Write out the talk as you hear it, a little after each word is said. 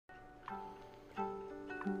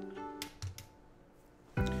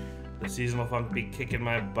seasonal funk be kicking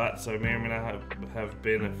my butt, so I may or may not have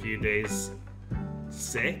been a few days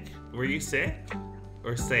sick. Were you sick?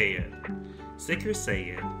 Or say it? Sick or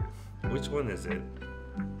say it? Which one is it?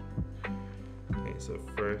 Okay, so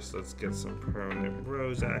first let's get some permanent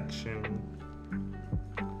rose action.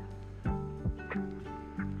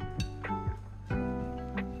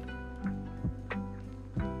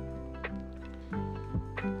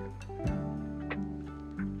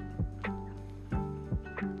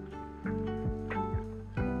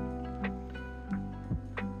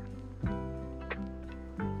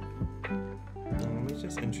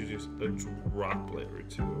 Introduce a droplet or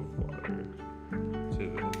two of water to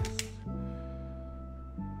this.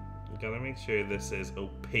 Gotta make sure this is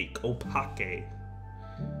opaque,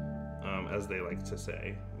 as they like to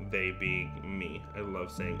say. They being me. I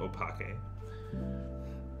love saying opaque.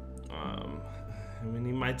 We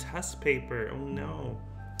need my test paper. Oh no.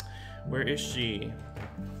 Where is she?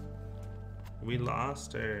 We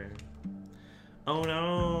lost her. Oh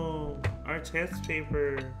no. Our test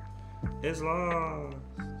paper is lost.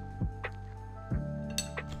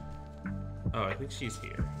 Oh, I think she's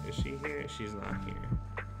here. Is she here? She's not here.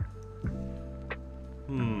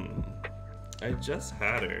 I just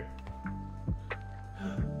had her.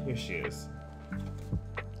 Here she is.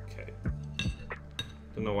 Okay.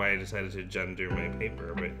 Don't know why I decided to gender my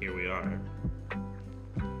paper, but here we are.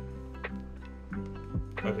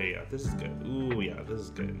 Okay, yeah, this is good. Ooh, yeah, this is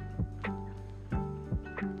good.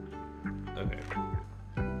 Okay.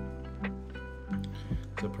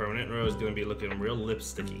 So permanent rose is gonna be looking real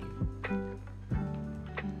lipsticky,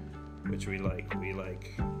 which we like. We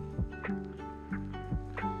like.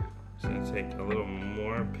 Just gonna take a little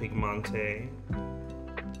more pigmente,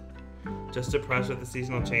 just to press with the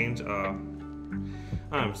seasonal change.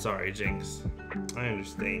 I'm sorry, Jinx. I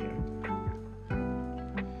understand.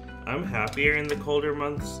 I'm happier in the colder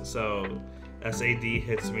months, so SAD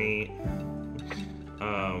hits me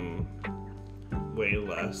way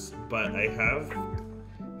less, but I have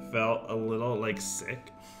felt a little like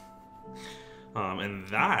sick, and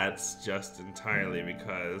that's just entirely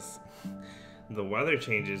because the weather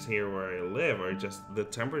changes here where I live are just, the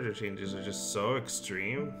temperature changes are just so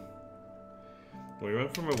extreme. We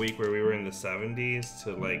went from a week where we were in the 70s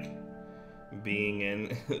to like being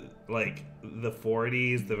in like the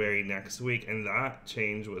 40s the very next week, and that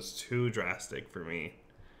change was too drastic for me.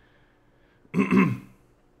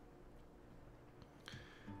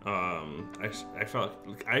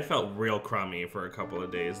 I felt real crummy for a couple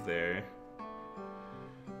of days there.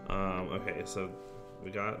 Okay, so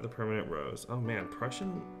we got the permanent rose. Oh man,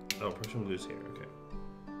 Prussian blue's here. Okay.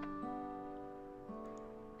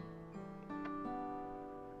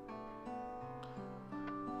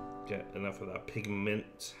 Get enough of that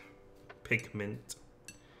pigment.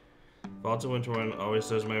 Fall to winter one always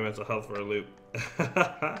throws my mental health for a loop.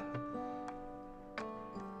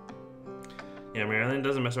 Yeah, Maryland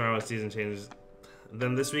doesn't mess around with season changes.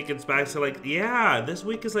 Then this week it's back to like, yeah, this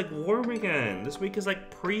week is like warm again. This week is like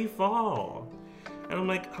pre-fall. And I'm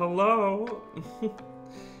like, hello?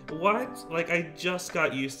 What? Like, I just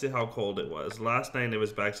got used to how cold it was. Last night it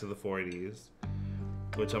was back to the 40s.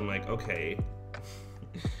 Which I'm like, okay.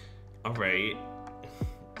 Alright.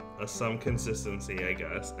 Some consistency, I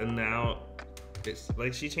guess. And now, it's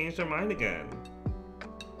like she changed her mind again.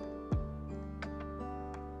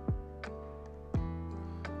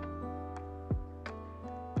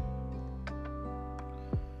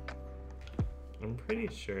 I'm pretty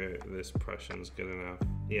sure this Prussian's good enough.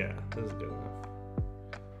 Yeah, this is good enough.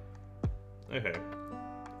 Okay.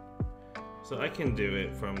 So I can do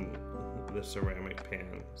it from the ceramic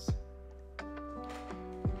pans.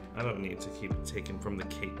 I don't need to keep it taken from the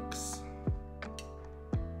cakes.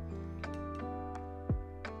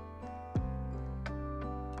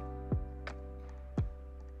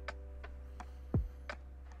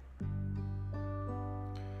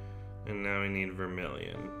 And now we need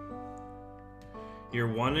vermilion. You're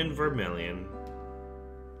one in vermilion.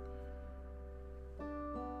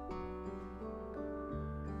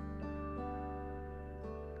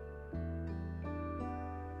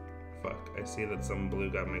 Fuck, I see that some blue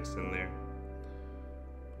got mixed in there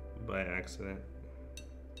by accident.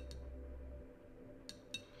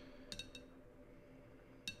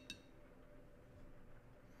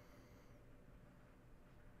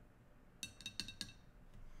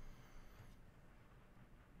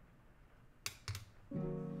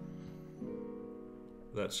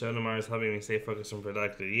 That show tomorrow is helping me stay focused and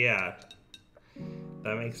productive. Yeah,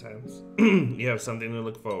 that makes sense. You have something to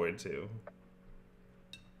look forward to.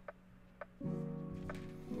 I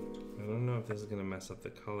don't know if this is gonna mess up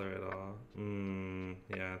the color at all.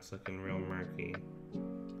 Yeah, it's looking real murky.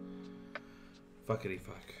 Fuckity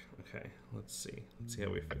fuck. Okay, let's see. Let's see how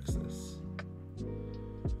we fix this.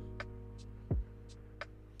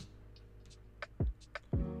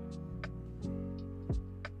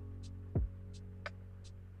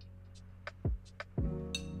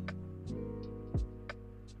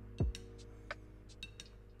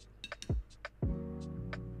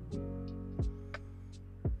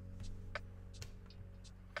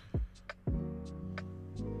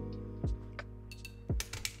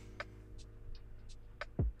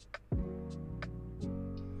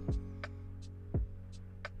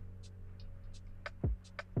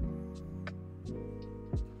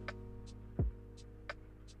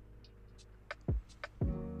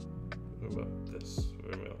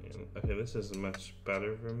 Okay, this is much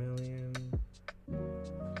better vermilion.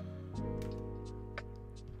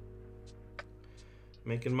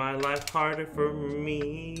 Making my life harder for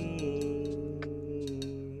me.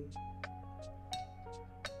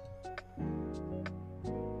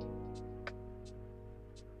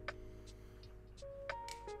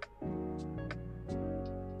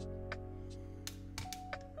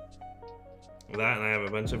 That, and I have a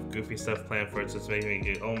bunch of goofy stuff planned for it, so it's making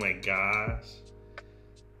me go, oh my gosh.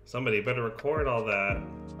 Somebody better record all that.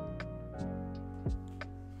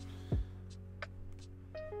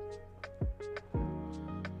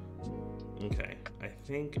 Okay, I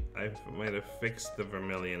think I might have fixed the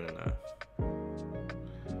vermilion enough.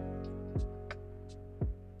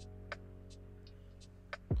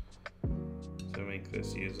 To make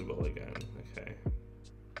this usable again, okay.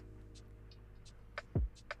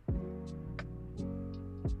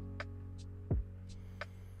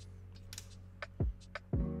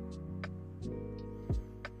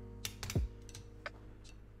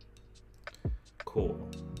 Cool.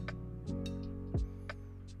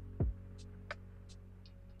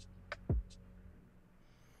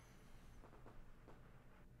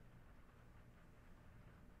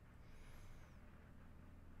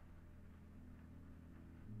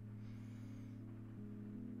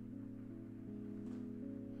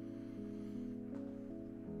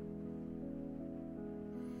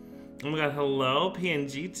 Oh my god, hello,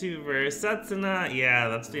 PNG tuber, Setsuna! Yeah,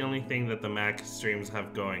 that's the only thing that the Mac streams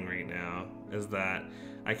have going right now, is that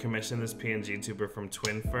I commissioned this PNG tuber from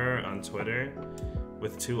Twinfer on Twitter,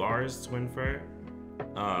 with 2 R's, Twinfer.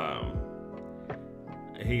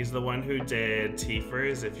 He's the one who did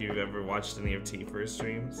Tifer's, if you've ever watched any of Tifer's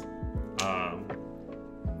streams.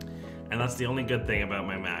 And that's the only good thing about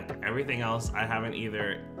my Mac. Everything else I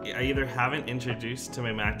either haven't introduced to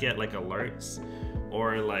my Mac yet, like alerts,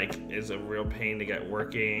 or like is a real pain to get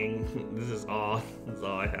working. This is all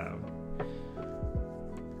I have.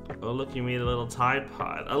 Oh look, you made a little Tide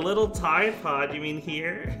Pod. A little Tide Pod, you mean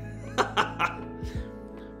here?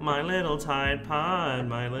 My little Tide Pod,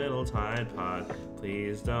 my little Tide Pod.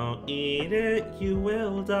 Please don't eat it, you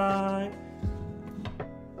will die.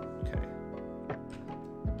 Okay.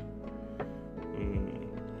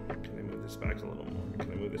 Can I move this back a little more?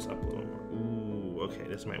 Can I move this up a little more? Ooh, okay,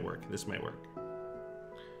 this might work, this might work.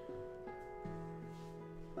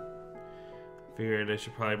 Figured I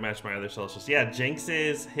should probably match my other socials. Yeah, Jinx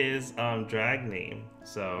is his drag name.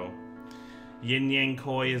 So Yin Yang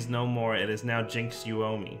Koi is no more. It is now Jinx You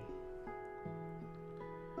Owe Me.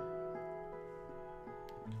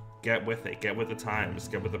 Get with it. Get with the times.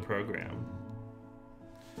 Get with the program.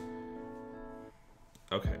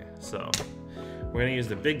 Okay, so we're gonna use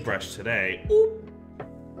the big brush today.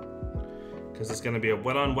 Because it's gonna be a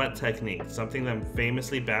wet on wet technique. Something that I'm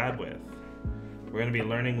famously bad with. We're gonna be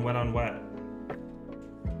learning wet on wet.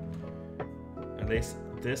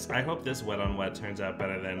 I hope this wet on wet turns out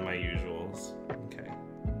better than my usuals. Okay.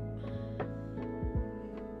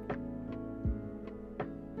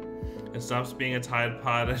 It stops being a Tide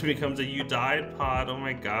Pod and becomes a You Died Pod. Oh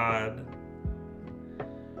my god.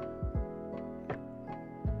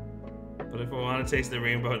 But if I want to taste the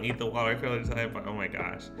rainbow and eat the watercolor Tide Pod, oh my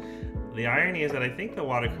gosh. The irony is that I think the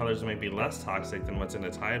watercolors might be less toxic than what's in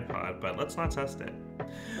a Tide Pod, but let's not test it.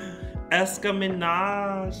 Eska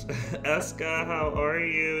Minaj! Eska, how are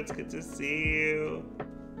you? It's good to see you.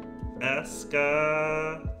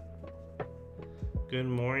 Eska. Good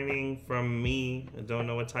morning from me. I don't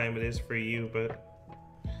know what time it is for you, but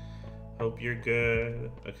hope you're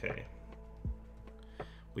good. Okay.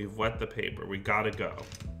 We've wet the paper. We gotta go.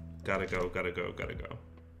 Gotta go, gotta go, gotta go.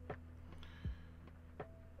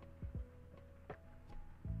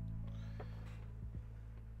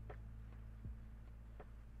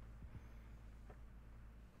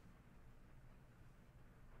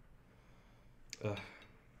 Ugh.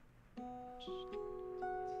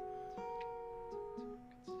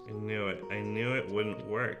 I knew it. I knew it wouldn't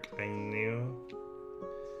work. I knew.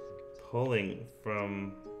 pulling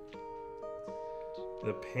from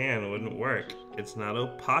the pan wouldn't work. It's not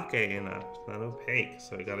opaque enough. It's not opaque,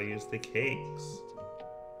 so I gotta use the cakes.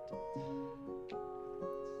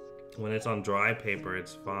 When it's on dry paper,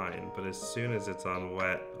 it's fine, but as soon as it's on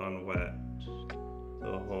wet,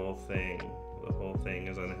 the whole thing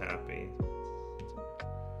is unhappy.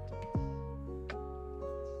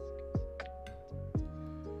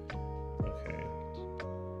 Okay.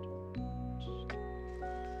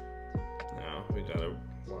 Now we gotta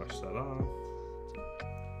wash that off.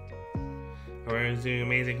 Everyone's doing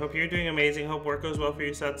amazing. Hope you're doing amazing. Hope work goes well for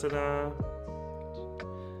you, Satsuna.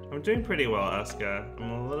 I'm doing pretty well, Asuka.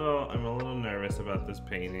 I'm a little nervous about this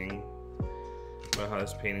painting, about how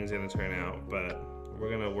this painting's gonna turn out, but we're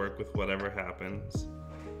gonna work with whatever happens.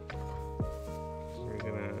 We're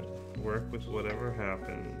gonna work with whatever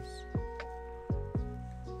happens.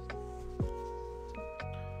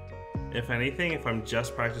 If anything, if I'm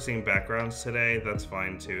just practicing backgrounds today, that's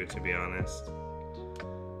fine too, to be honest.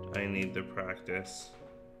 I need the practice.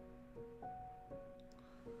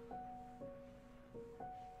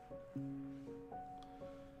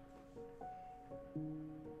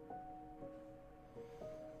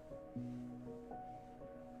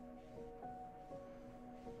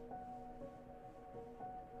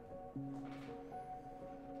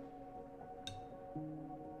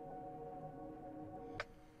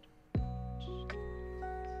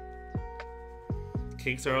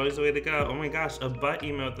 Cakes are always the way to go. Oh my gosh, a butt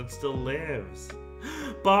emote that still lives.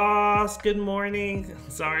 Boss, good morning.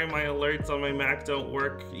 Sorry, my alerts on my Mac don't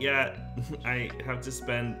work yet. I have to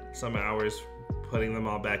spend some hours putting them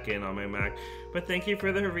all back in on my Mac. But thank you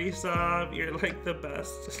for the resub. You're like the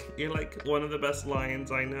best. You're like one of the best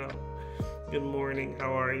lions I know. Good morning,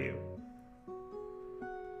 how are you?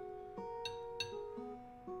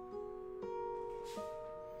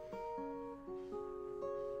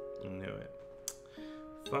 Knew it.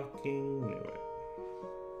 Fucking knew it.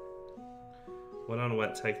 What on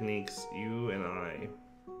wet techniques? You and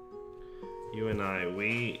I,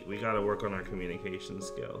 we gotta work on our communication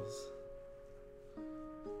skills.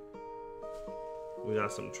 We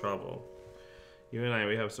got some trouble. You and I,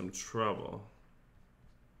 we have some trouble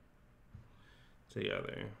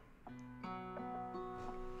together.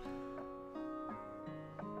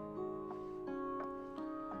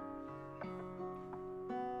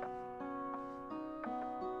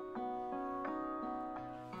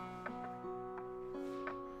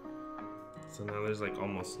 So now there's like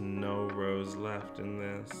almost no rows left in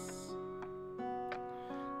this.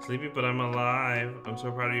 Sleepy, but I'm alive. I'm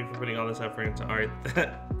so proud of you for putting all this effort into art.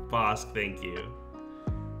 Boss, thank you.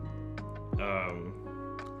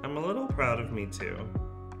 I'm a little proud of me too.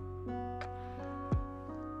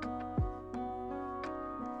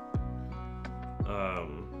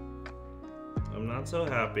 I'm not so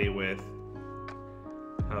happy with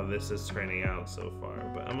how this is turning out so far,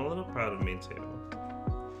 but I'm a little proud of me too.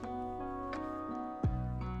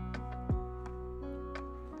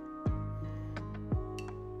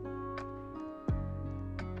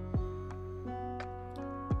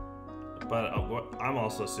 But I'm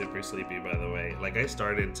also super sleepy, by the way. Like, I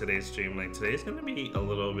started today's stream, like, today's gonna be a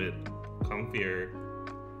little bit comfier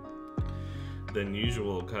than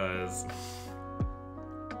usual, cause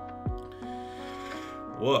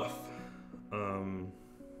woof.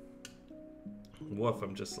 Woof,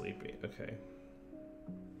 I'm just sleepy. Okay.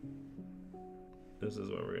 This is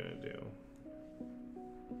what we're gonna do.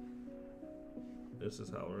 This is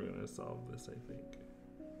how we're gonna solve this, I think.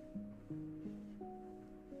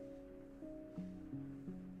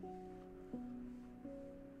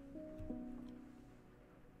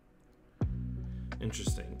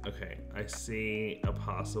 Interesting. Okay, I see a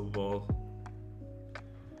possible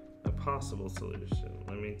solution.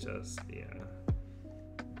 Let me just, yeah.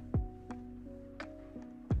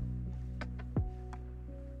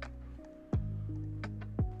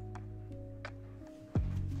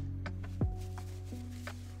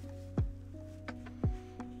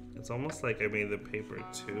 It's almost like I made the paper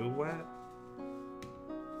too wet.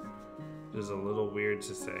 Which is a little weird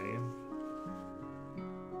to say.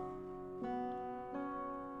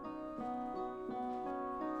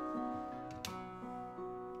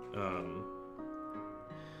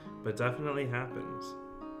 But definitely happens.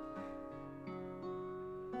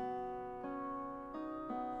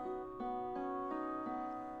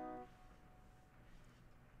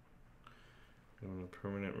 I'm gonna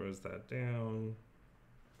permanent rose that down.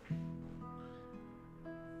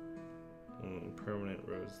 And permanent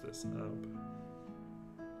rose this up.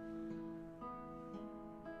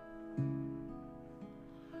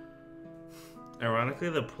 Ironically,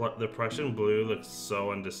 the Prussian blue looks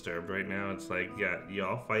so undisturbed right now. It's like, yeah,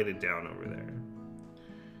 y'all fight it down over there.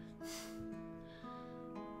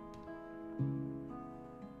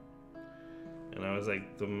 And I was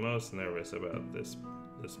like the most nervous about this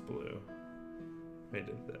blue. I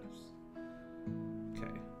did this.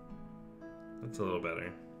 Okay, that's a little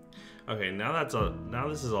better. Okay, now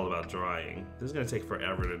this is all about drying. This is gonna take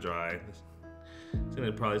forever to dry. It's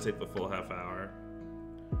gonna probably take the full half hour.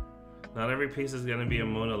 Not every piece is gonna be a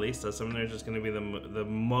Mona Lisa. Some of them are just gonna be the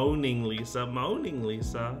moaning Lisa. Moaning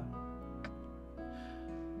Lisa.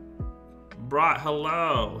 Brat,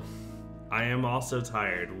 hello. I am also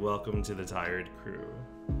tired. Welcome to the tired crew.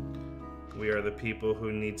 We are the people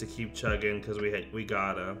who need to keep chugging because we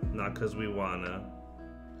gotta, not because we wanna.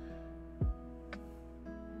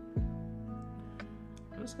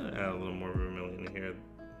 I'm just gonna add a little more vermilion here.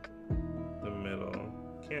 The middle.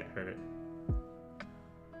 Can't hurt.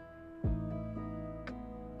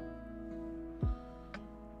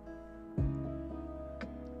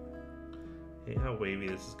 Hate how wavy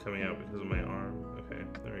this is coming out because of my arm. Okay,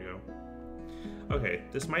 there we go. Okay,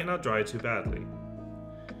 this might not dry too badly.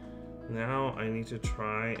 Now I need to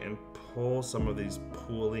try and pull some of these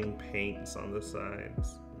pooling paints on the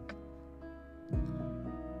sides.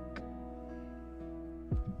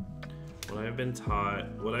 What I've been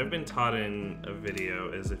taught in a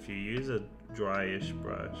video is if you use a dryish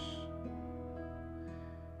brush,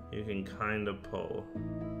 you can kind of pull.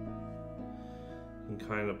 You can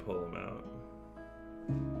kind of pull them out.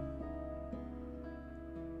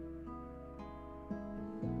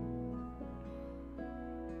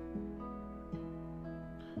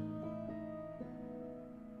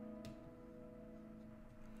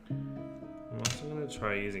 I'm also going to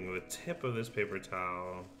try using the tip of this paper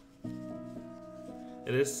towel.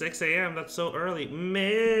 It is 6 a.m. That's so early.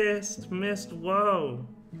 Mist, whoa.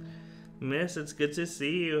 Mist, it's good to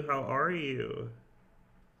see you. How are you?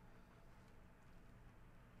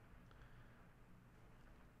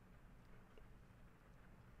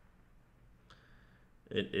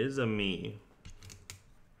 It is a me.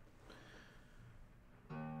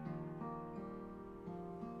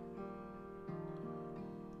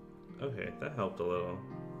 Okay, that helped a little.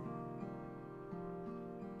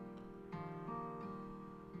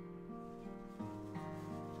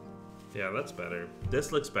 Yeah, that's better.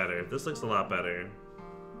 This looks better. This looks a lot better.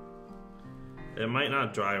 It might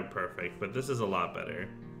not dry perfect, but this is a lot better.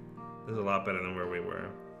 This is a lot better than where we were.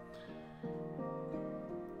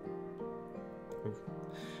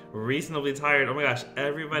 Reasonably tired. Oh my gosh,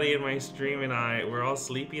 everybody in my stream and we're all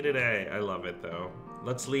sleepy today. I love it though.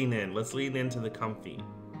 Let's lean in. Let's lean into the comfy.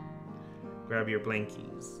 Grab your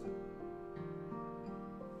blankies.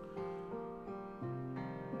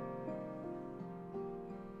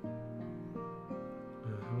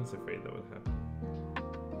 I was afraid that would happen.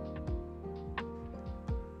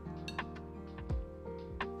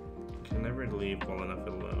 Can never leave well enough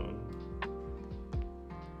alone.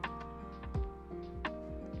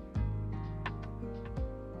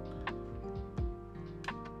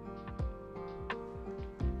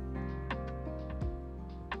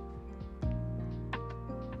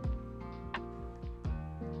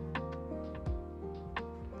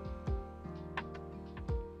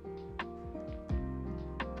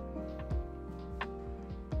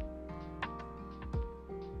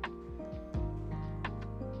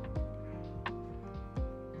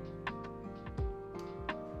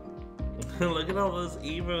 Look at all those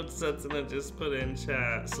emote sets and I just put in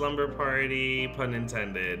chat. Slumber party, pun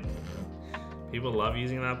intended. People love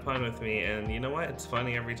using that pun with me, and you know what? It's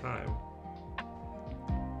funny every time.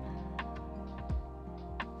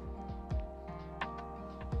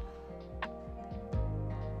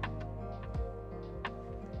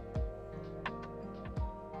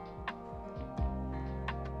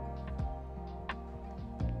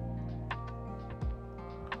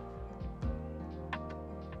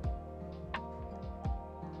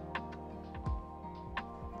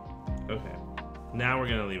 Okay, now we're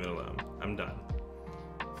gonna leave it alone. I'm done.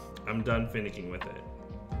 I'm done finicking with it.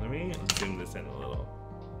 Let me zoom this in a little.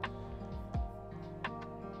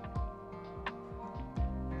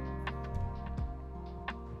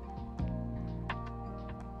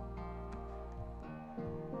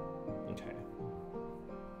 Okay.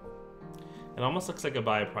 It almost looks like a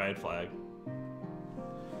buy a pride flag.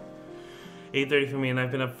 8:30 for me and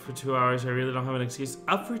I've been up for 2 hours. I really don't have an excuse.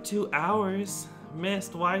 Up for 2 hours?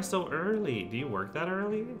 Missed, why so early? Do you work that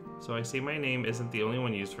early? So I see my name isn't the only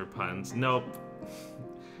one used for puns. Nope.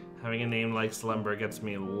 Having a name like Slumber gets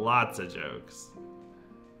me lots of jokes.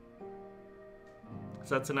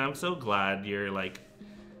 Setsuna, I'm so glad you're like...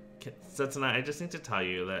 Setsuna, I just need to tell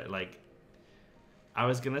you that, like, I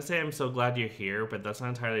was gonna say I'm so glad you're here, but that's not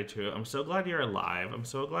entirely true. I'm so glad you're alive. I'm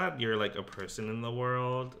so glad you're like a person in the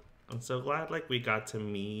world. I'm so glad like we got to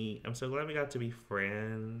meet. I'm so glad we got to be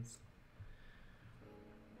friends.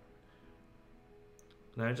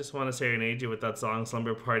 And I just want to serenade you with that song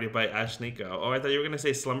Slumber Party by Ashniko. Oh, I thought you were gonna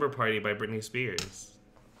say Slumber Party by Britney Spears.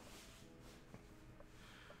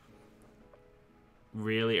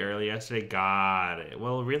 Really early yesterday? Got it.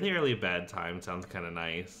 Well, really early bedtime sounds kind of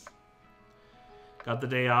nice. Got the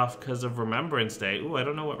day off because of Remembrance Day. Ooh, I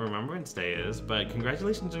don't know what Remembrance Day is, but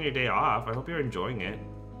congratulations on your day off. I hope you're enjoying it,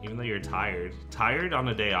 even though you're tired. Tired on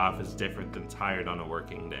a day off is different than tired on a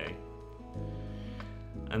working day.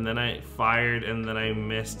 And then I fired, and then I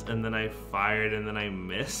missed, and then I fired, and then I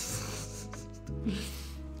missed.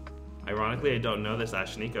 Ironically, I don't know this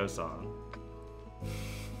Ashniko song.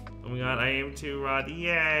 Oh my god, I am too Rod.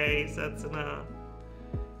 Yay, Setsuna.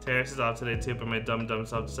 Terrace is off today too, but my dumb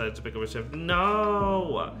self decided to pick up a shift.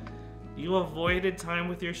 No! You avoided time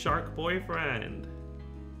with your shark boyfriend.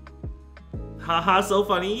 Haha, so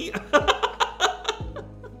funny.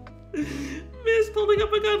 Miss pulling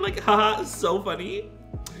up a gun like, haha, so funny.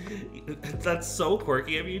 That's so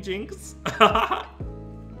quirky of you, Jinx. I'm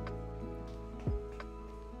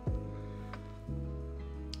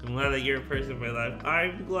glad that you're a person in my life.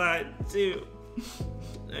 I'm glad too.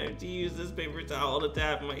 I have to use this paper towel to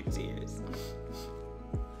tap my tears.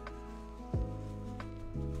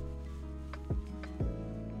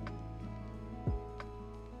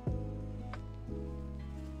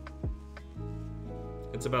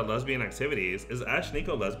 It's about lesbian activities. Is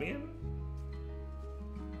Ashniko lesbian?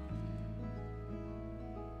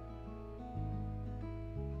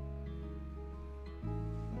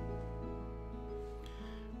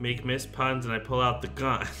 Make miss puns and I pull out the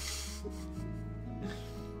gun.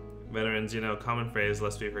 Veterans, you know, common phrase,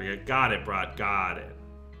 lest we forget. Got it, Brat, got it.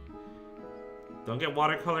 Don't get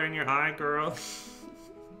watercolor in your eye, girl.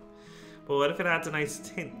 But what if it adds a nice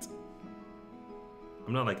tint?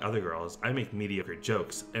 I'm not like other girls. I make mediocre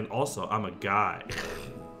jokes. And also, I'm a guy.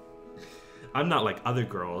 I'm not like other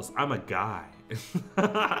girls. I'm a guy.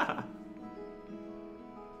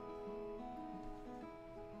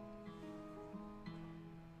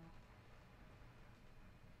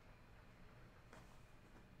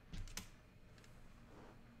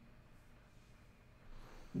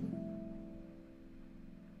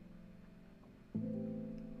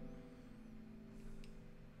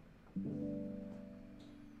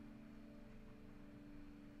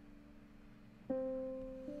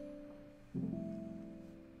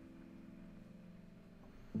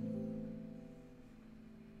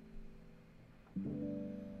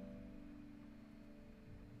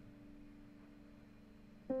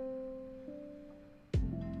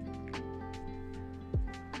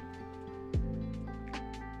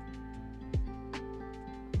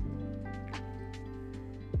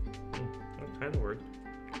 Kind of worked.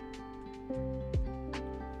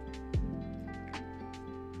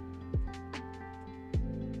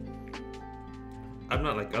 I'm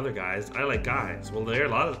not like other guys. I like guys. Well, there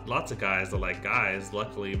are lots of guys that like guys.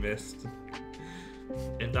 Luckily, missed.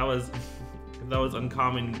 If that was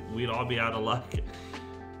uncommon, we'd all be out of luck.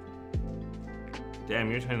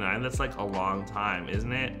 Damn, you're 29. That's like a long time,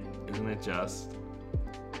 isn't it? Isn't it just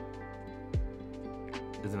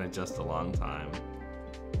a long time?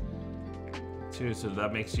 Too, so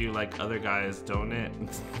that makes you like other guys, don't it?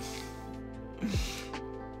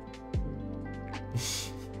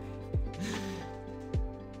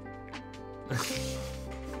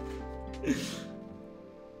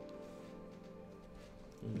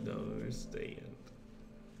 Don't understand.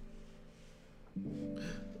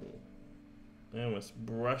 I almost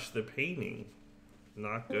brushed the painting.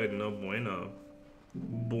 Not good, no bueno.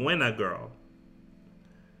 Buena girl.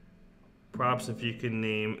 Props if you can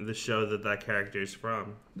name the show that character is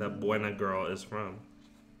from. That Buena girl is from.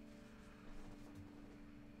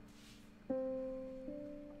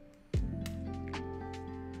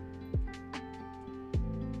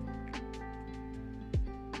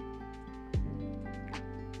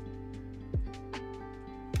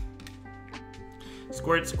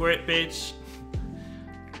 Squirt, squirt, bitch.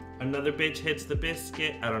 Another bitch hits the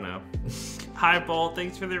biscuit. I don't know. Hi, Bolt.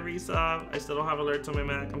 Thanks for the resub. I still don't have alerts on my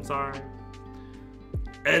Mac. I'm sorry.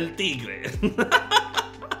 El Tigre.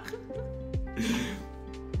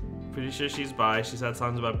 Pretty sure she's bi. She's had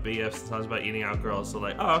songs about BFs and songs about eating out girls. So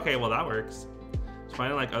like, oh, okay, well that works. Just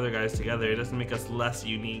finding like other guys together, it doesn't make us less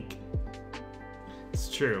unique.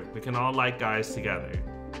 It's true. We can all like guys together.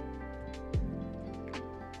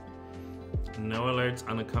 No alerts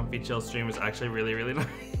on a comfy chill stream is actually really, really nice.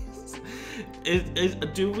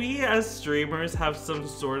 Do we as streamers have some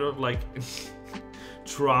sort of like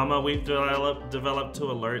trauma we've developed to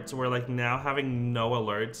alerts where like now having no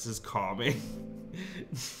alerts is calming.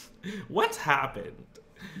 What's happened?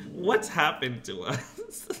 What's happened to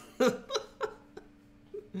us?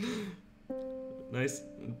 Nice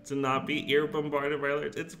to not be ear bombarded by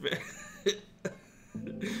alerts. It's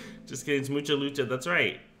just kidding. It's mucha lucha. That's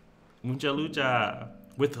right. Mucha lucha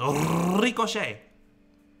with Ricochet.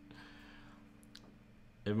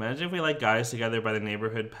 Imagine if we like guys together by the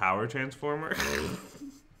neighborhood power transformer.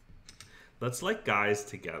 Let's like guys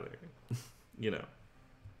together. You know.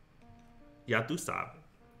 Ya tu sabes.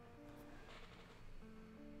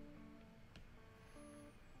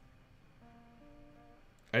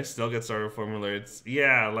 I still get started form alerts.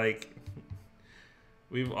 Yeah, like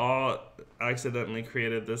we've all accidentally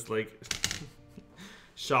created this like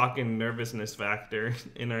shock and nervousness factor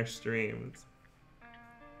in our streams.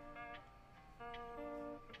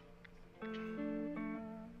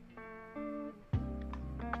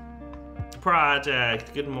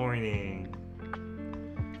 Project, good morning.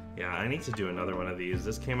 Yeah, I need to do another one of these.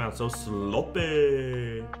 This came out so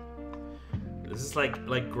sloppy. This is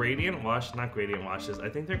like gradient wash, not gradient washes. I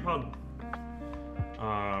think they're called,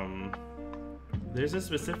 there's a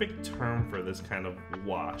specific term for this kind of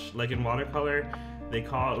wash. Like in watercolor, they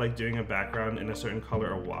call it like doing a background in a certain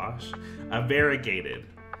color a wash. A variegated.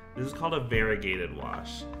 This is called a variegated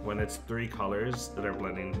wash, when it's 3 colors that are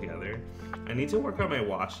blending together. I need to work on my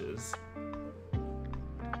washes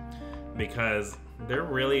because they're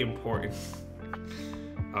really important.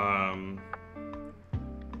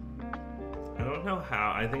 I don't know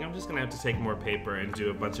how. I think I'm just gonna have to take more paper and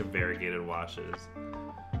do a bunch of variegated washes.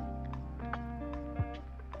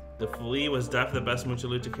 The Flea was definitely the best Mucha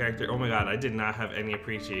Lucha character. Oh my god, I did not have any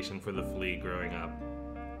appreciation for the Flea growing up.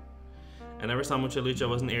 I never saw Mucha Lucha.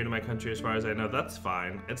 Wasn't aired in my country as far as I know. That's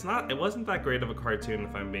fine. It wasn't that great of a cartoon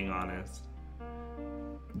if I'm being honest.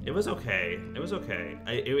 It was okay. It was okay.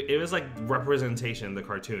 It was like representation, the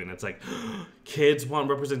cartoon. It's like, kids want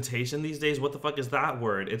representation these days? What the fuck is that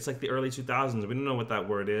word? It's like the early 2000s. We don't know what that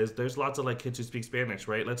word is. There's lots of like kids who speak Spanish,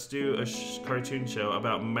 right? Let's do a cartoon show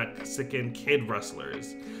about Mexican kid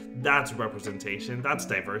wrestlers. That's representation. That's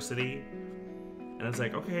diversity. And it's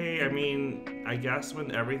like, okay, I mean, I guess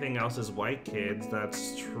when everything else is white kids,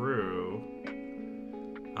 that's true.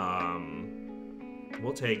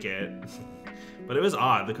 We'll take it. But it was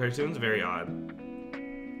odd. The cartoon's very odd.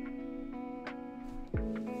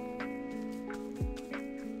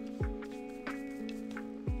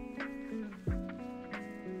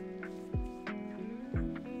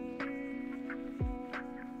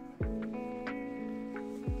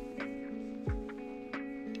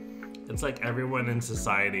 It's like everyone in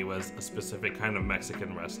society was a specific kind of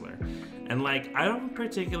Mexican wrestler. And like, I don't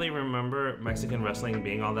particularly remember Mexican wrestling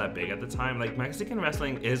being all that big at the time. Like, Mexican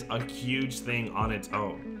wrestling is a huge thing on its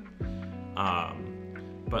own.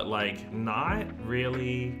 But like, not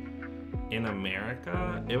really in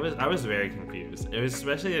America. I was very confused. It was,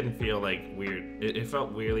 especially didn't feel like weird. It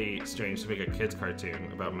felt really strange to make a kid's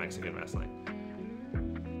cartoon about Mexican wrestling.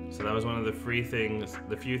 So that was one of the few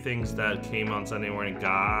things that came on Sunday morning.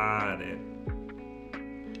 Got it.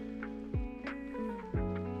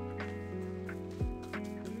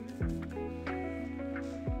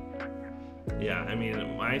 Yeah, I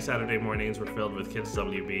mean, my Saturday mornings were filled with Kids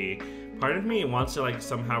WB. Part of me wants to like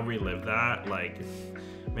somehow relive that, like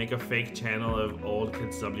make a fake channel of old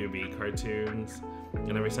Kids WB cartoons,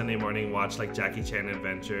 and every Sunday morning watch like Jackie Chan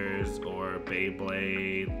Adventures or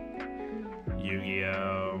Beyblade,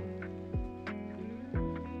 Yu-Gi-Oh!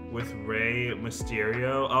 With Rey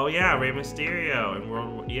Mysterio. Oh yeah, Rey Mysterio and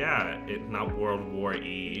not World War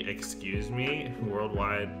E, excuse me.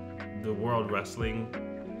 The World Wrestling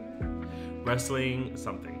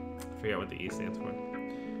something. I forget what the E stands for.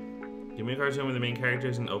 Give me a cartoon with the main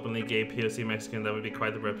characters an openly gay POC Mexican, that would be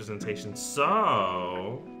quite the representation.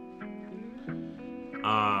 So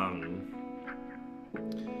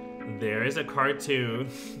there is a cartoon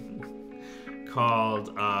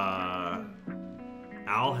called Owl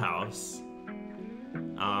House.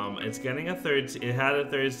 It's getting it had a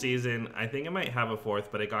 3rd season. I think it might have a 4th,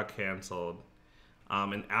 but it got canceled.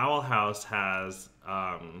 And Owl House has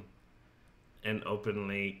an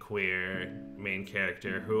openly queer main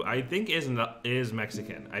character who I think is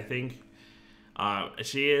Mexican. I think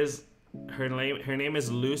she is. Her name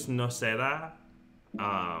is Luz Noceda.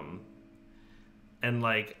 And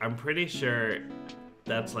like, I'm pretty sure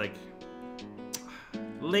that's like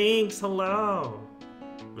Links, hello.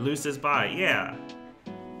 Luz is bi, yeah.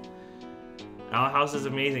 Owl House is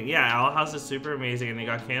amazing. Yeah, Owl House is super amazing, and it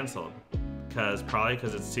got canceled. Probably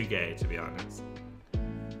because it's too gay, to be honest.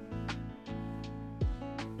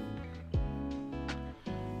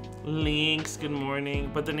 Lynx, good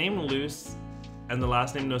morning. But the name Luce and the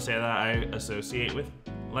last name Noceda I associate with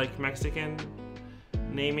like Mexican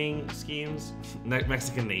naming schemes.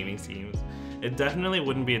 Mexican naming schemes. It definitely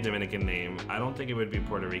wouldn't be a Dominican name. I don't think it would be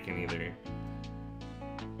Puerto Rican either.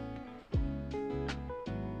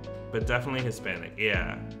 But definitely Hispanic,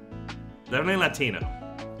 yeah. Definitely Latino.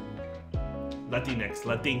 Latinx,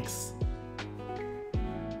 Latinx.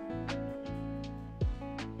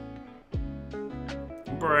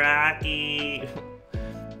 Bracky.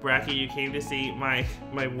 Bracky, you came to see my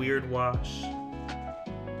weird wash.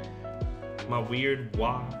 My weird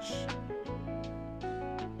wash.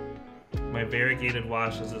 My variegated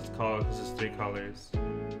wash, as it's called, because it's 3 colors.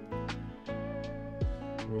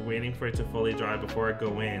 We're waiting for it to fully dry before I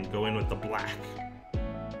go in. Go in with the black.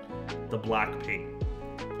 The black paint.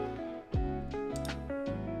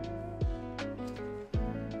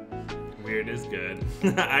 Weird is good.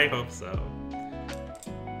 I hope so.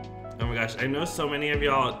 Oh my gosh, I know so many of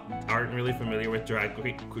y'all aren't really familiar with drag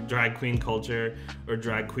queen culture or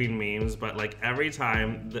drag queen memes, but like every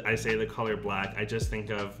time I say the color black, I just think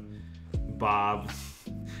of Bob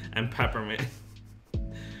and Peppermint.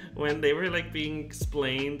 When they were like being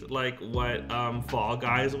explained like what Fall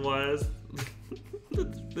Guys was,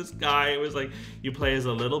 this guy was like, you play as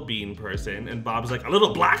a little bean person, and Bob's like, a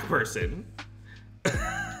little black person.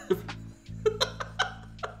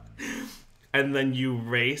 And then you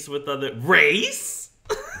race with other race?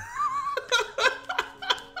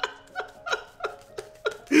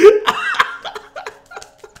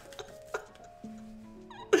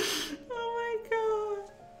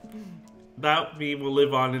 That meme will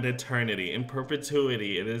live on in eternity, in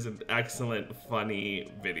perpetuity. It is an excellent, funny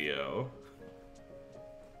video.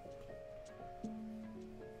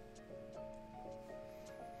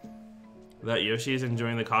 That Yoshi is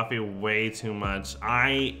enjoying the coffee way too much.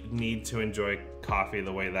 I need to enjoy coffee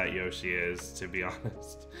the way that Yoshi is, to be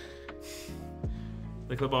honest.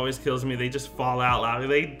 The clip always kills me. They just fall out loud.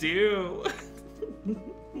 They do.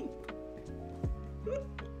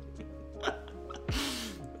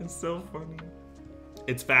 It's so funny.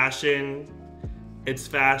 It's fashion. It's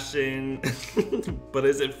fashion. But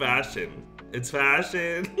is it fashion? It's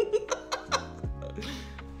fashion.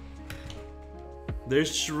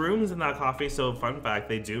 There's shrooms in that coffee, so fun fact,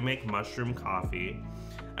 they do make mushroom coffee.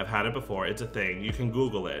 I've had it before, it's a thing. You can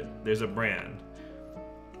Google it. There's a brand.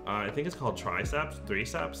 I think it's called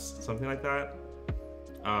Threeseps, something like that.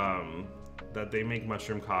 That they make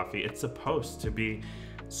mushroom coffee. It's supposed to be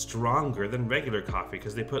stronger than regular coffee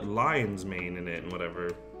because they put lion's mane in it and whatever.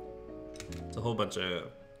 It's a whole bunch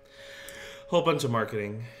of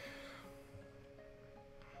marketing.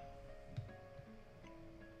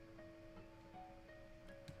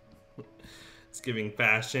 It's giving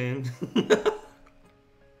fashion.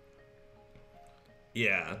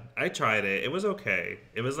 Yeah, I tried it. It was okay.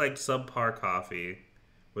 It was like subpar coffee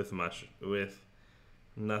with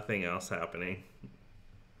nothing else happening.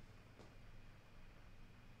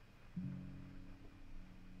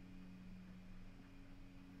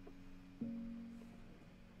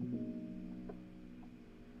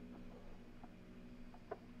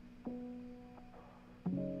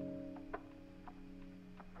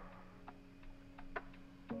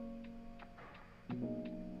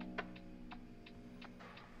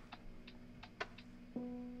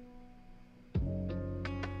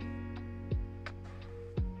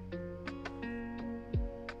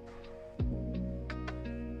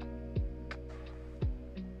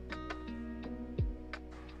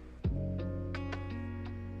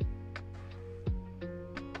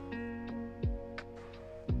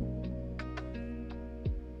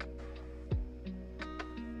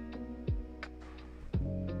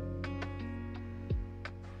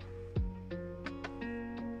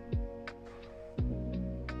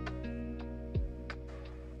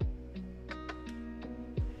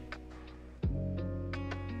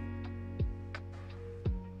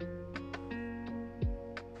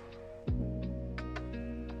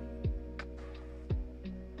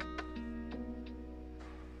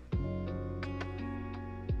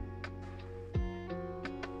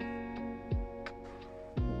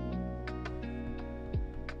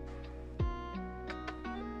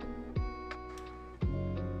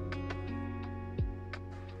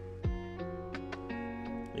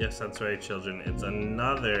 Yes, that's right, children. It's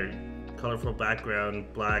another colorful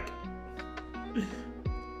background, black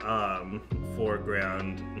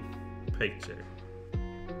foreground picture.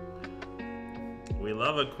 We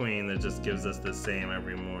love a queen that just gives us the same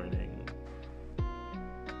every morning.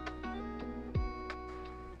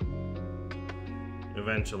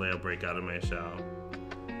 Eventually I'll break out of my shell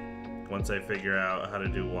once I figure out how to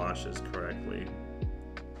do washes correctly.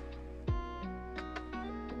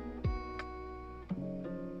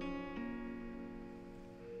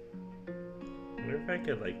 I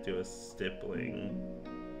could like do a stippling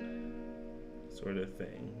sort of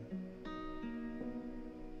thing.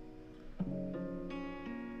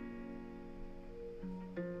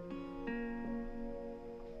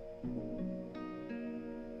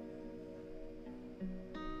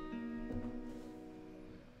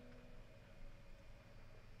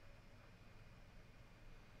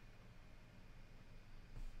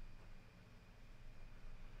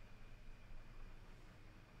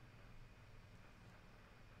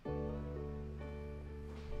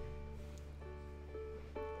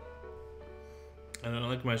 I don't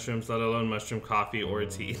like mushrooms, let alone mushroom coffee or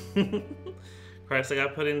tea. Christ, I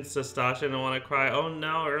got put in Sastasha and I want to cry. Oh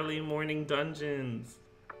no, early morning dungeons.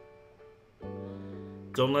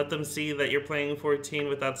 Don't let them see that you're playing 14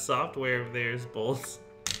 with that software of theirs, Bolts.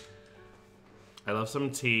 I love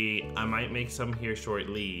some tea. I might make some here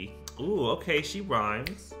shortly. Ooh, okay, she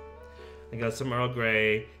rhymes. I got some Earl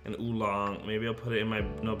Grey and oolong. Maybe I'll put it in my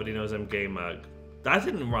nobody knows I'm gay mug. That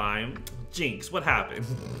didn't rhyme. Jinx, what happened?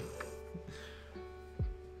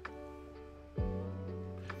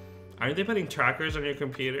 Aren't they putting trackers on your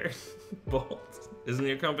computer? Bolt. Isn't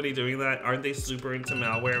your company doing that? Aren't they super into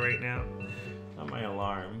malware right now? On my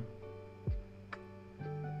alarm.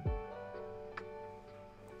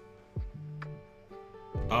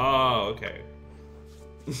 Oh, okay.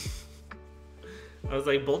 I was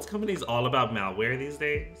like, Bolt's company's all about malware these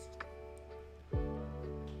days.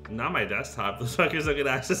 Not my desktop. Those fuckers don't get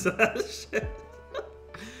access to that shit.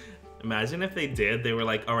 Imagine if they did, they were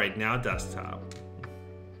like, all right, now desktop.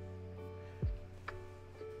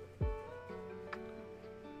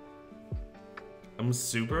 I'm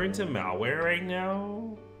super into malware right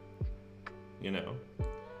now. You know.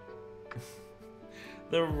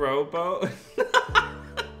 The robo.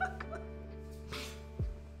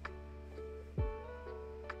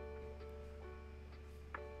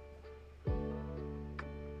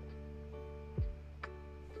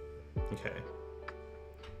 Okay.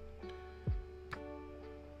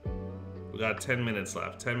 We got 10 minutes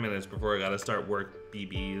left. 10 minutes before I gotta start work,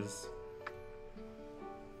 BBs.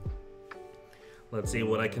 Let's see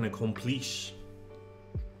what I can accomplish.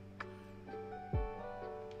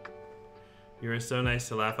 You were so nice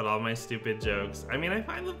to laugh at all my stupid jokes. I mean, I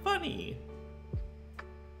find them funny.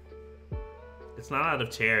 It's not out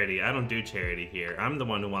of charity. I don't do charity here. I'm the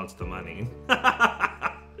one who wants the money.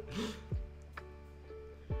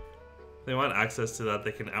 They want access to that.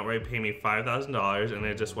 They can outright pay me $5,000 and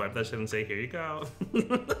I just wipe that shit and say, here you go.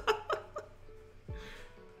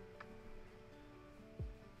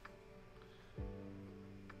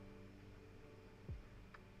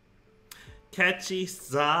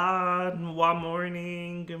 Catchy-san, wa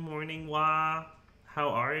morning. Good morning, wa. How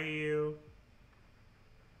are you?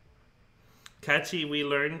 Catchy, we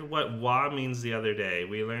learned what wa means the other day.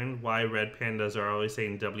 We learned why red pandas are always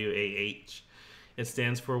saying W-A-H. It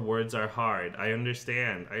stands for words are hard. I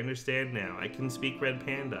understand. I understand now. I can speak red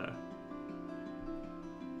panda.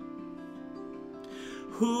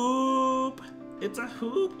 Hoop. It's a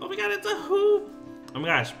hoop. Oh my god, it's a hoop. Oh my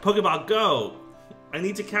gosh, Pokeball, go. I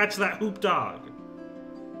need to catch that hoop dog.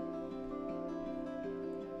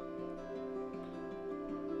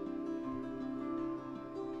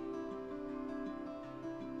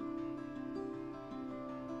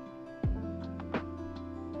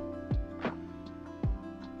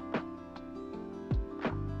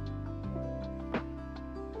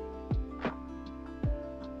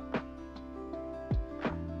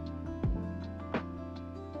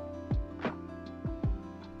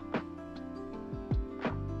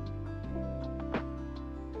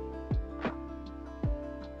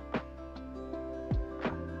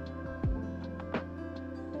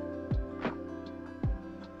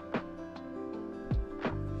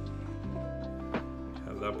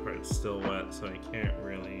 That part's still wet, so I can't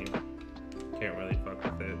really fuck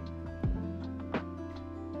with it.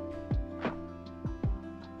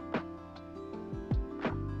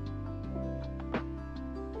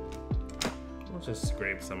 I'll just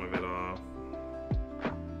scrape some of it off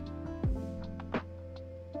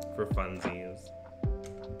for funsies.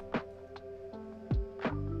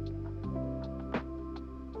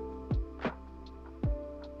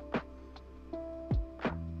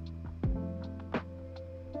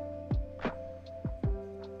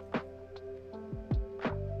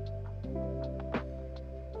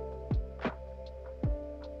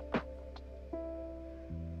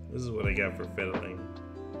 This is what I get for fiddling.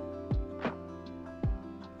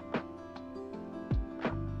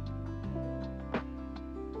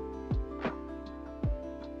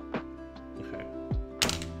 Okay.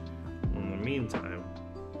 In the meantime,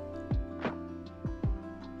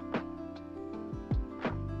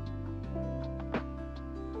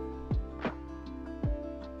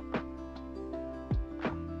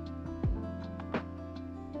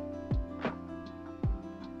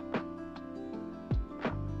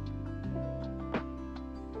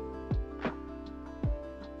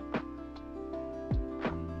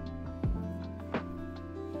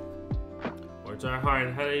 Words are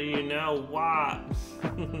hard. How do you know? What?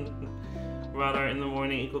 Radar in the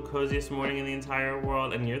morning equal coziest morning in the entire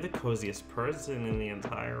world, and you're the coziest person in the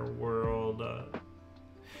entire world.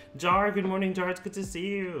 Jar, good morning, Jar. It's good to see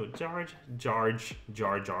you. Jar, not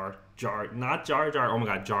Jar Jar. Oh my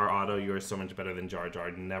God, Jar Otto, you are so much better than Jar Jar.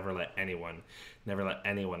 Never let anyone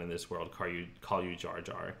in this world call you Jar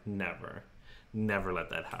Jar. Never let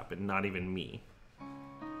that happen. Not even me.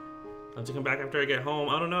 I'll have to come back after I get home.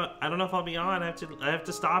 I don't know if I'll be on. I have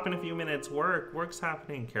to stop in a few minutes. Work's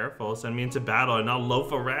happening. Careful. Send me into battle and I'll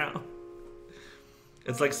loaf around.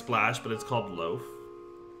 It's like Splash, but it's called Loaf.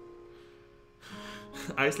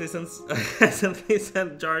 I accidentally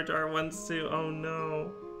sent Jar Jar once too. Oh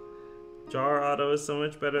no. Jar Otto is so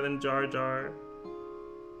much better than Jar Jar.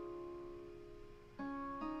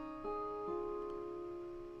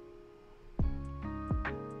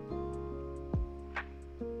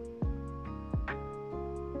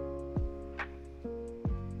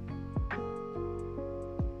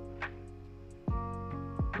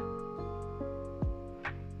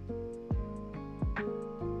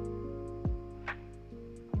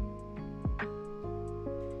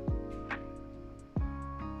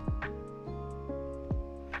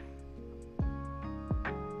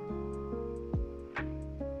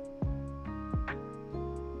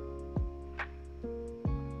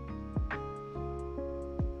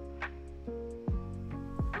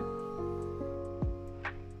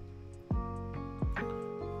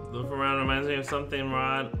 Look around reminds me of something,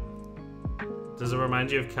 Rod. Does it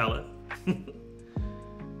remind you of Keleth?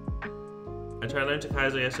 I tried to learn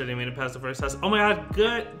Taikaizo yesterday, made it past the first test. Oh my God,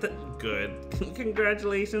 good. Good.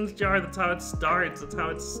 Congratulations, Jar. That's how it starts.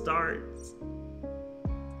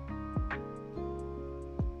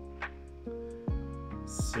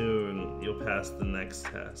 Soon, you'll pass the next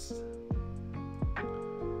test.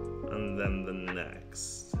 And then the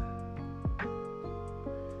next.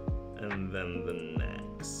 And then the next.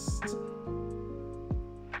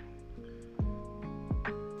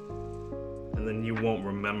 And then you won't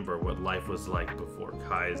remember what life was like before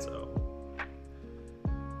Kaizo.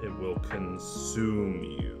 It will consume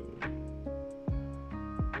you.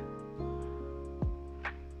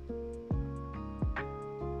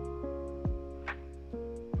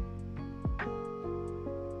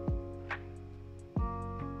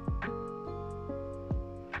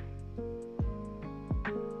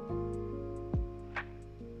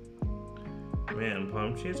 Man,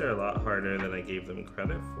 palm trees are a lot harder than I gave them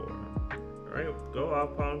credit for. Alright, go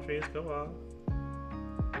off, palm trees, go off.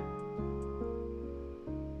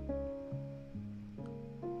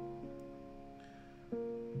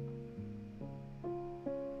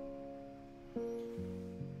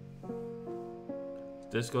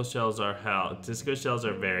 Disco shells are hell. Disco shells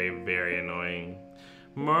are very, very annoying.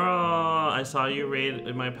 Merle, I saw you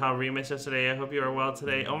raid my pal Remus yesterday. I hope you are well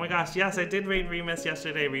today. Oh my gosh, yes, I did raid Remus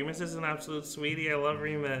yesterday. Remus is an absolute sweetie. I love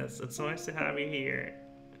Remus. It's so nice to have you here.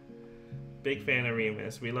 Big fan of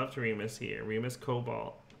Remus. We loved Remus here. Remus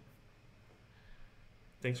Cobalt.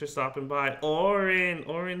 Thanks for stopping by.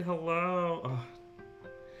 Orin, hello. Oh,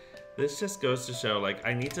 this just goes to show, like,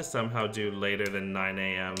 I need to somehow do later than 9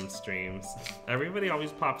 a.m. streams. Everybody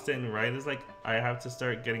always pops in, right? It's like I have to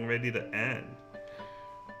start getting ready to end.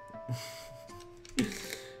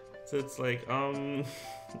 So it's like, I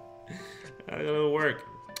gotta go to work.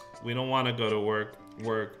 We don't want to go to work.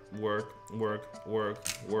 Work.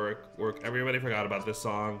 Everybody forgot about this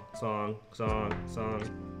song.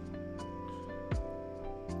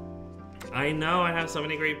 I know, I have so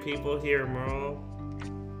many great people here, Merle.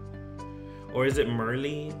 Or is it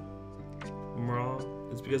Merle? Merle?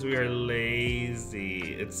 It's because we are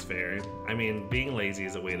lazy. It's fair. I mean, being lazy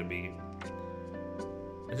is a way to be.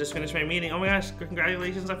 I just finished my meeting. Oh my gosh,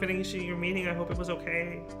 congratulations on finishing your meeting. I hope it was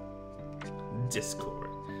okay. Discord.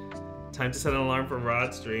 Time to set an alarm for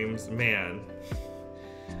Rod streams. Man.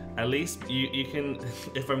 At least you can,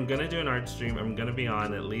 if I'm gonna do an art stream, I'm gonna be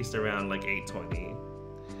on at least around like 8:20.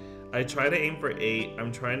 I try to aim for 8.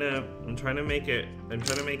 I'm trying to make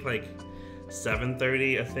like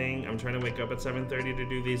 7:30 a thing. I'm trying to wake up at 7:30 to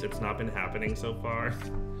do these. It's not been happening so far.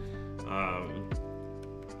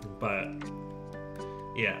 But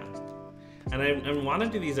yeah. And I want to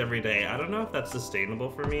do these every day. I don't know if that's sustainable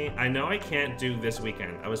for me. I know I can't do this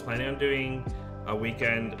weekend. I was planning on doing a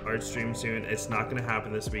weekend art stream soon. It's not going to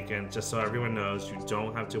happen this weekend. Just so everyone knows, you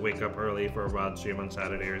don't have to wake up early for a Rod stream on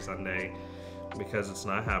Saturday or Sunday because it's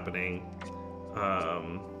not happening.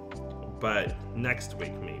 But next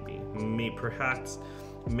week maybe.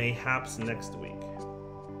 Mayhaps next week.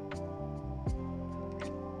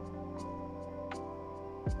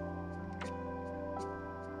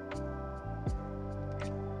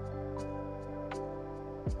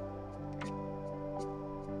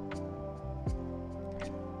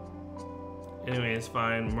 Anyway, it's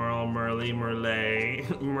fine. Merle, Merle,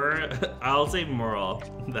 Merle. I'll say Merle.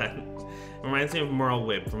 That reminds me of Merle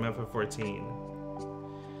Whip from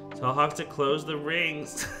FF14. Tell Hawk to close the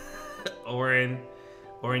rings. Orin,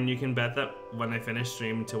 you can bet that when I finish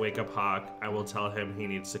stream to wake up Hawk, I will tell him he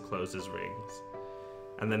needs to close his rings.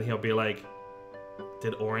 And then he'll be like,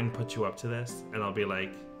 did Orin put you up to this? And I'll be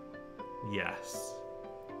like, yes.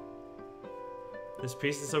 This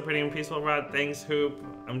piece is so pretty and peaceful, Rod. Thanks, Hoop.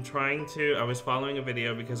 I was following a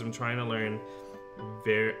video because I'm trying to learn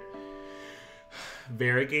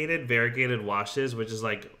variegated washes, which is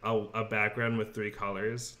like a background with 3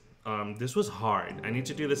 colors. This was hard. I need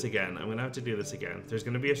to do this again. I'm gonna have to do this again. There's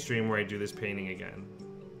gonna be a stream where I do this painting again.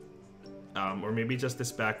 Or maybe just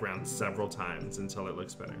this background several times until it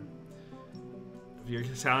looks better. Your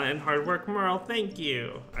talent and hard work, Merle, thank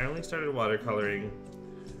you. I only started watercoloring,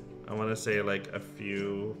 I want to say like a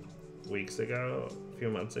few months ago,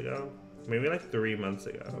 maybe like 3 months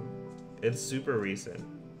ago. It's super recent.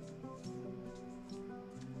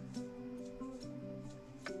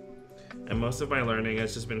 And most of my learning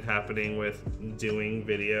has just been happening with doing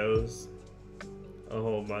videos a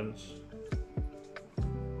whole bunch.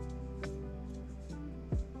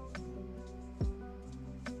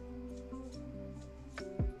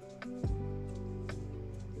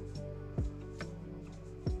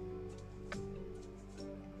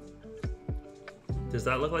 Does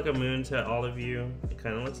that look like a moon to all of you? It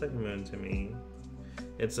kind of looks like a moon to me.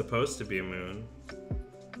 It's supposed to be a moon.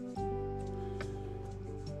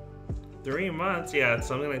 3 months? Yeah, it's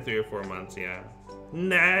something like 3 or 4 months, yeah.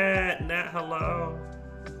 Nat, hello.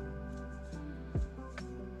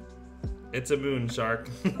 It's a moon shark.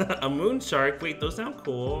 A moon shark? Wait, those sound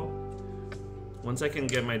cool. Once I can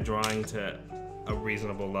get my drawing to a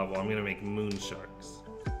reasonable level, I'm gonna make moon sharks.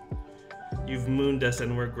 You've mooned us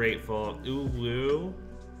and we're grateful. Ooh woo.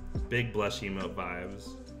 Big blush emote vibes.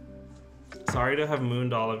 Sorry to have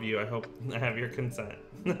mooned all of you. I hope I have your consent.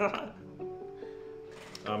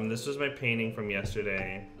 This was my painting from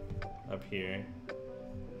yesterday up here.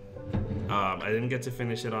 I didn't get to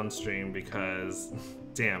finish it on stream because,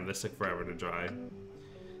 damn, this took forever to dry.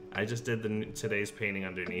 I just did today's painting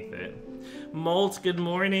underneath it. Molt, good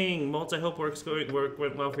morning. Molt, I hope work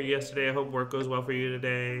went well for you yesterday. I hope work goes well for you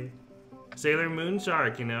today. Sailor Moon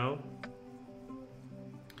Shark, you know?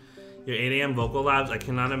 Your 8 a.m. vocal labs? I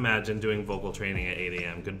cannot imagine doing vocal training at 8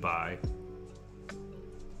 a.m. Goodbye.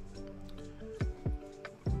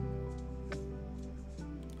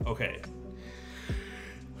 Okay.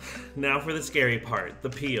 Now for the scary part, the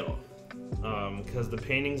peel. Because the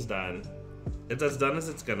painting's done. It's as done as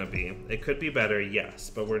it's gonna be. It could be better, yes,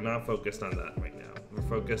 but we're not focused on that right now. We're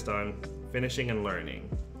focused on finishing and learning,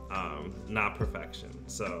 not perfection.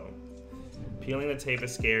 So, peeling the tape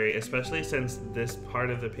is scary, especially since this part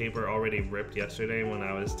of the paper already ripped yesterday when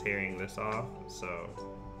I was tearing this off. So,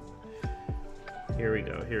 here we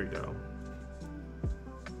go, here we go.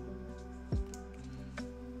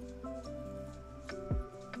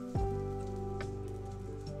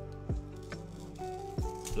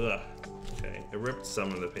 Ugh. Okay, it ripped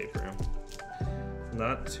some of the paper.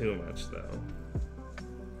 Not too much though.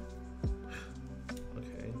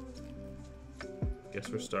 Okay. Guess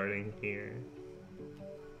we're starting here.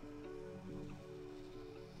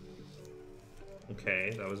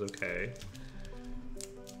 Okay, that was okay.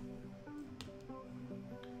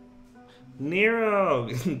 Nero!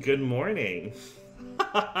 Good morning.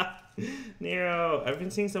 Nero, I've been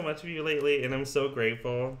seeing so much of you lately and I'm so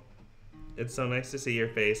grateful. It's so nice to see your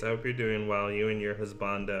face. I hope you're doing well, you and your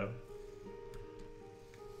husbando.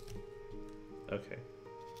 Okay.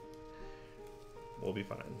 We'll be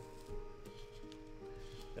fine.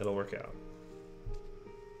 It'll work out.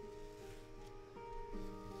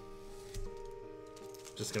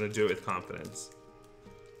 Just gonna do it with confidence.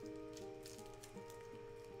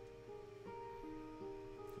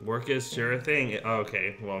 Work is sure a thing. Oh,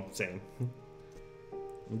 okay, well, same.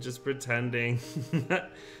 I'm just pretending.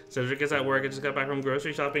 Cedric is at work. I just got back from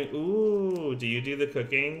grocery shopping. Ooh, do you do the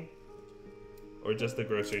cooking? Or just the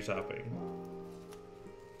grocery shopping?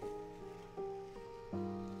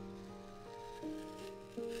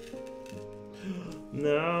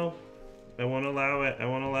 No. I won't allow it. I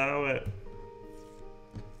won't allow it.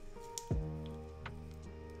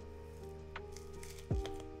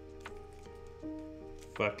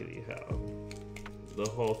 Fuckity hell. The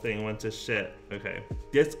whole thing went to shit. Okay.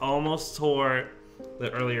 This almost tore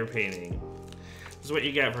the earlier painting. This is what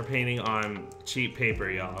you get for painting on cheap paper,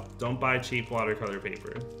 y'all. Don't buy cheap watercolor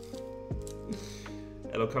paper.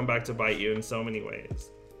 It'll come back to bite you in so many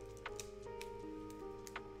ways.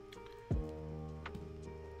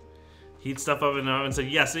 Heat stuff up in the oven, so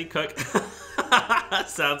yes, we cook.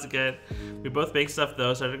 Sounds good. We both baked stuff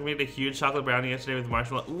though, so I made a huge chocolate brownie yesterday with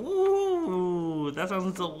marshmallow. Ooh, that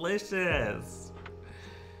sounds delicious.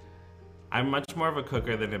 I'm much more of a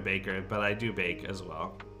cooker than a baker, but I do bake as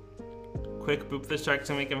well. Quick boop the shark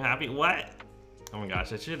to make him happy. What? Oh my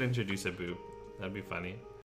gosh, I should introduce a boop. That'd be funny.